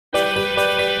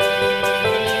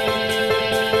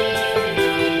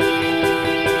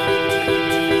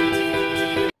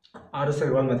Course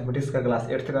Agarwal mathematics का class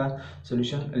 8th का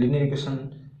solution linear equation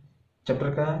chapter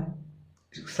का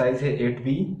एक्सरसाइज है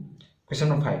 8B। Question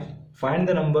number 5, find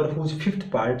the number whose fifth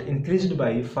part increased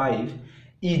by 5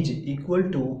 is equal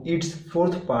to it's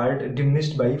fourth part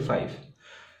diminished bye 5।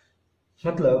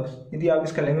 मतलब यदि आप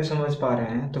इसका language समझ पा रहे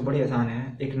हैं तो बड़ी आसान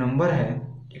है। एक नंबर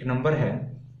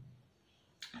है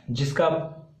जिसका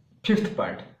फिफ्थ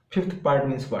पार्ट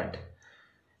मीन्स व्हाट।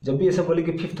 जब भी ऐसा बोले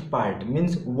कि फिफ्थ पार्ट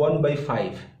मीन्स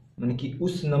 1/5, यानी कि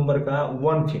उस नंबर का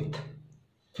 1/5,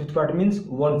 fifth part means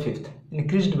 1/5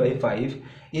 increased by 5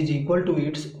 is equal to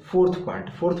it's fourth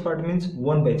part means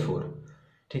 1/4।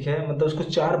 ठीक है, मतलब उसको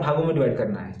 4 भागों में डिवाइड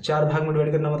करना है। 4 भाग में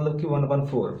डिवाइड करना मतलब कि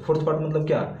 1/4। फोर्थ पार्ट मतलब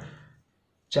क्या,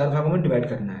 4 भागों में डिवाइड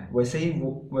करना है। वैसे ही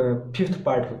वो फिफ्थ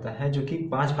पार्ट होता है जो कि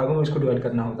 5 भागों में इसको डिवाइड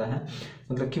करना होता है,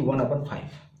 मतलब कि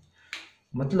 1/5।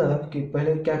 मतलब कि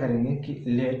पहले क्या करेंगे कि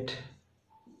let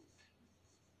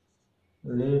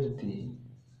the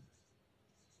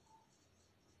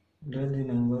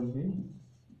number B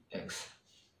x।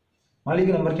 मान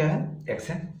लीजिए नंबर क्या है, x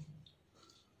है।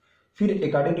 फिर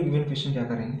अकॉर्डिंग टू गिवन क्वेश्चन क्या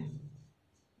करेंगे,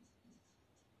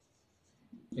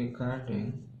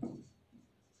 अकॉर्डिंग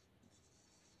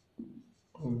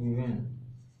टू गिवन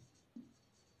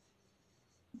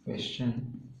क्वेश्चन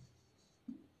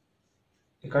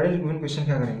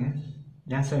क्या करेंगे,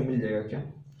 यहां से मिल जाएगा क्या।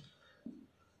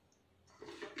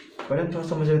 पहले थोड़ा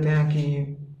समझ लेते हैं कि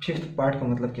फिफ्थ पार्ट का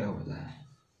मतलब क्या होता है।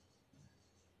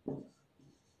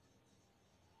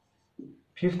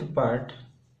 Fifth part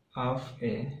of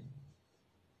A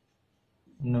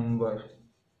number,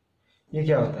 ये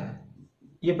क्या होता है,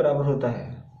 ये बराबर होता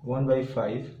है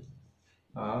 1/5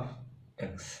 ऑफ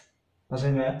x। समझ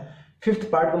में आया। फिफ्थ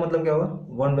पार्ट का मतलब क्या होगा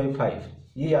 1/5,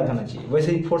 ये याद होना चाहिए।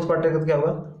 वैसे ही फोर्थ पार्ट का क्या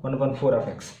होगा 1/4 ऑफ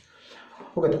x।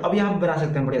 ओके, तो अब यहाँ बना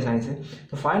सकते हैं बड़ी आसानी से।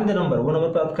 तो फाइंड द नंबर, वो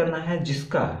नंबर प्राप्त करना है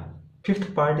जिसका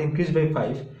फिफ्थ पार्ट इंक्रीज बाई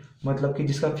 5, मतलब कि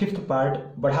जिसका फिफ्थ पार्ट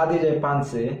बढ़ा दिया जाए 5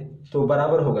 से तो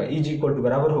बराबर होगा, इज इक्वल टू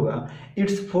बराबर होगा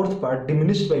it's fourth part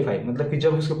diminished by 5। मतलब कि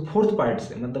जब उसके फोर्थ पार्ट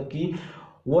से, मतलब कि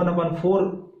 1/4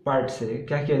 पार्ट से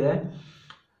क्या किया जाए,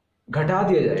 घटा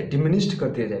दिया जाए, डिमिनिश्ड कर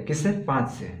दिया जाए, किससे, 5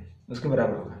 से, उसके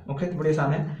बराबर होगा। ओके, तो बड़ी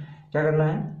आसान है। क्या करना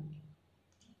है,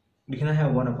 लिखना है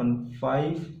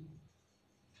 1/5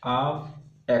 ऑफ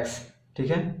x।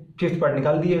 ठीक है, फिफ्थ पार्ट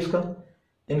निकाल दिए उसका,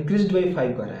 इंक्रीज्ड बाई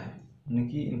 5 कर रहा है, यानी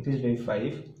कि इंक्रीज बाई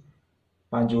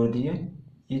 5 जोड़ दिए,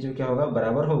 ये जो क्या होगा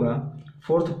बराबर होगा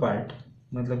फोर्थ पार्ट,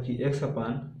 मतलब कि आप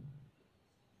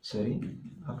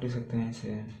लिख सकते हैं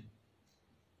इसे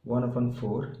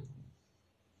 1/4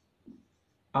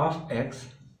 ऑफ x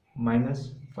माइनस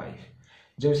 5।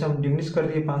 जब इसे हम डिमिनिश कर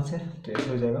दिए 5 से तो ऐसे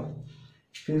हो जाएगा।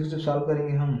 फिर इसको जब सॉल्व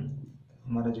करेंगे हम,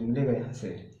 हमारा जो मिलेगा यहाँ से,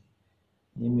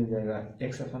 ये मिल जाएगा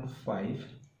x/5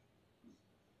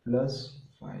 प्लस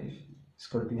 5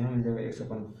 इसको यहाँ मिल जाएगा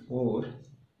x/4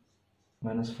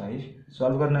 माइनस 5।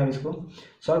 सॉल्व करना है इसको।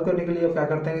 सॉल्व करने के लिए अब क्या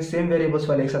करते हैं कि सेम वेरिएबल्स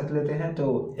वाले एक साथ लेते हैं,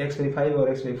 तो x/5 और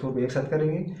x/4 को एक साथ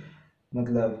करेंगे।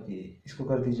 मतलब कि इसको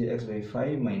कर दीजिए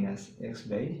x/5 minus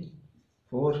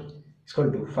x/4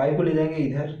 equal to 5 को ले जाएंगे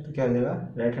इधर, तो क्या हो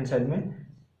जाएगा राइट हैंड साइड में,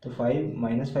 तो 5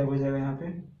 माइनस 5 हो जाएगा यहाँ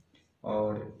पे।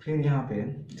 और फिर यहाँ पे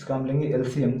इसका हम लेंगे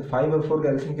एलसीएम, तो 5 और 4 का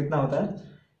एलसीएम कितना होता है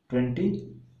 20।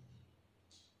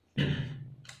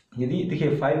 यदि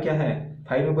देखिए 5 क्या है,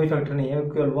 5 में कोई फैक्टर नहीं है,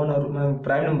 केवल 1 और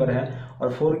प्राइम नंबर है,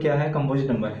 और 4 क्या है कंपोजिट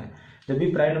नंबर है। जब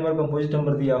भी प्राइम नंबर कंपोजिट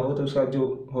नंबर दिया हो तो उसका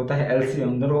जो होता है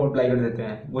एलसीएम, दोनों को अप्लाई कर देते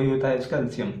हैं, वही होता है इसका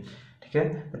एलसीएम। ठीक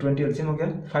है, तो 20 एलसीएम हो गया।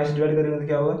 5 से डिवाइड करेंगे तो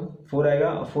क्या होगा 4 आएगा,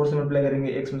 और 4 से मल्टीप्लाई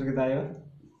करेंगे x में से कितना आएगा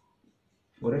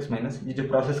 4x माइनस, ये जो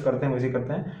प्रोसेस करते हैं वैसे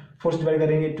करते हैं। 4 से डिवाइड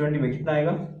करेंगे 20 में कितना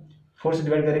आएगा, 4 से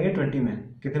डिवाइड करेंगे 20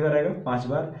 में कितने बार आएगा 5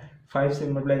 बार। 5 से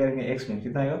मल्टीप्लाई करेंगे x में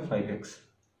कितना आएगा 5x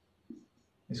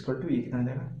इक्वल टू ये कितना आ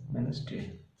जाएगा -10।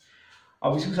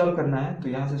 अब इसको सॉल्व करना है, तो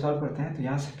यहाँ से सॉल्व करते हैं। तो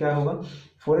यहाँ से क्या होगा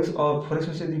 4x, और 4x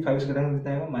में से यदि 5 से घटाएंगे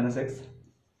कितना आएगा -x,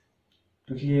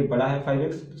 क्योंकि ये बड़ा है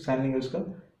 5x, तो साइन लेंगे उसका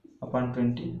अपॉन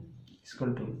 20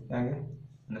 इक्वल टू क्या आ गया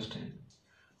 -10।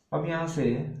 अब यहाँ से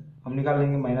हम निकाल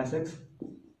लेंगे -x,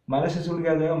 माइनस से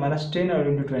क्या आ जाएगा -10 और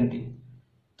इंटू 20,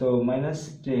 तो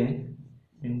 -10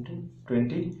 इंटू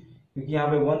 20, क्योंकि यहाँ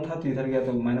पे 1 था तो इधर गया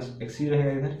तो -x ही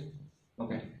रहेगा इधर।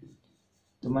 ओके,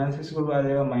 तो -x को आ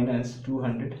जाएगा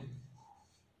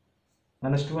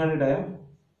 -200 आया,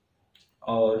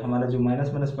 और हमारा जो माइनस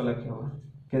वाला क्या होगा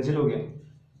कैंसिल हो गया,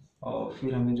 और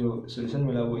फिर हमें जो सोल्यूशन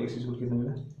मिला वो x इक्वल कितना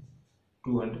मिला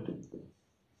 200।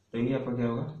 तो ये आपका क्या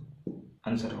होगा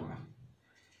आंसर होगा।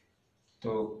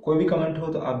 तो कोई भी कमेंट हो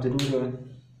तो आप जरूर